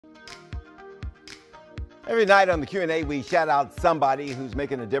Every night on the Q&A, we shout out somebody who's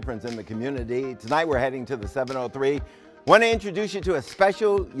making a difference in the community. Tonight, we're heading to the 703. Want to introduce you to a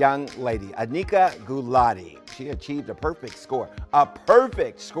special young lady, Anika Gulati. She achieved a perfect score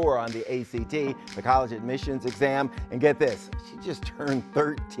on the ACT, the college admissions exam. And get this, she just turned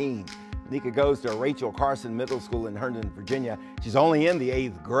 13. Anika goes to Rachel Carson Middle School in Herndon, Virginia. She's only in the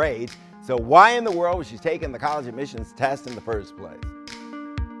 8th grade. So why in the world was she taking the college admissions test in the first place?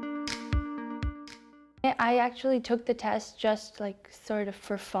 I actually took the test just sort of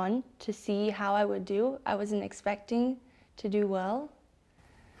for fun to see how I would do. I wasn't expecting to do well.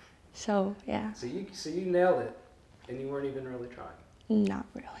 So, yeah. So you nailed it, and you weren't even really trying? Not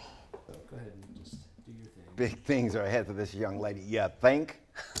really. So go ahead and just do your thing. Big things are ahead for this young lady. You think?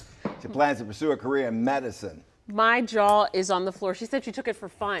 She plans to pursue a career in medicine. My jaw is on the floor. She said she took it for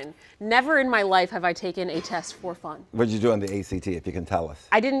fun. Never in my life have I taken a test for fun. What did you do on the ACT, if you can tell us?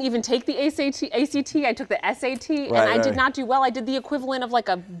 I didn't even take the ACT. I took the SAT, and I did not do well. I did the equivalent of like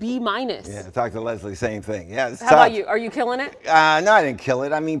a B-. Yeah, talk to Leslie, same thing. Yeah, it's How tough. about you? Are you killing it? No, I didn't kill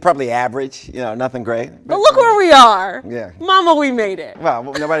it. I mean, probably average, nothing great. But look where we are. Yeah. Mama, we made it. Well,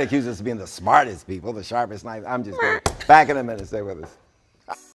 nobody accuses us of being the smartest people, the sharpest knife. I'm just kidding. Back in a minute, stay with us.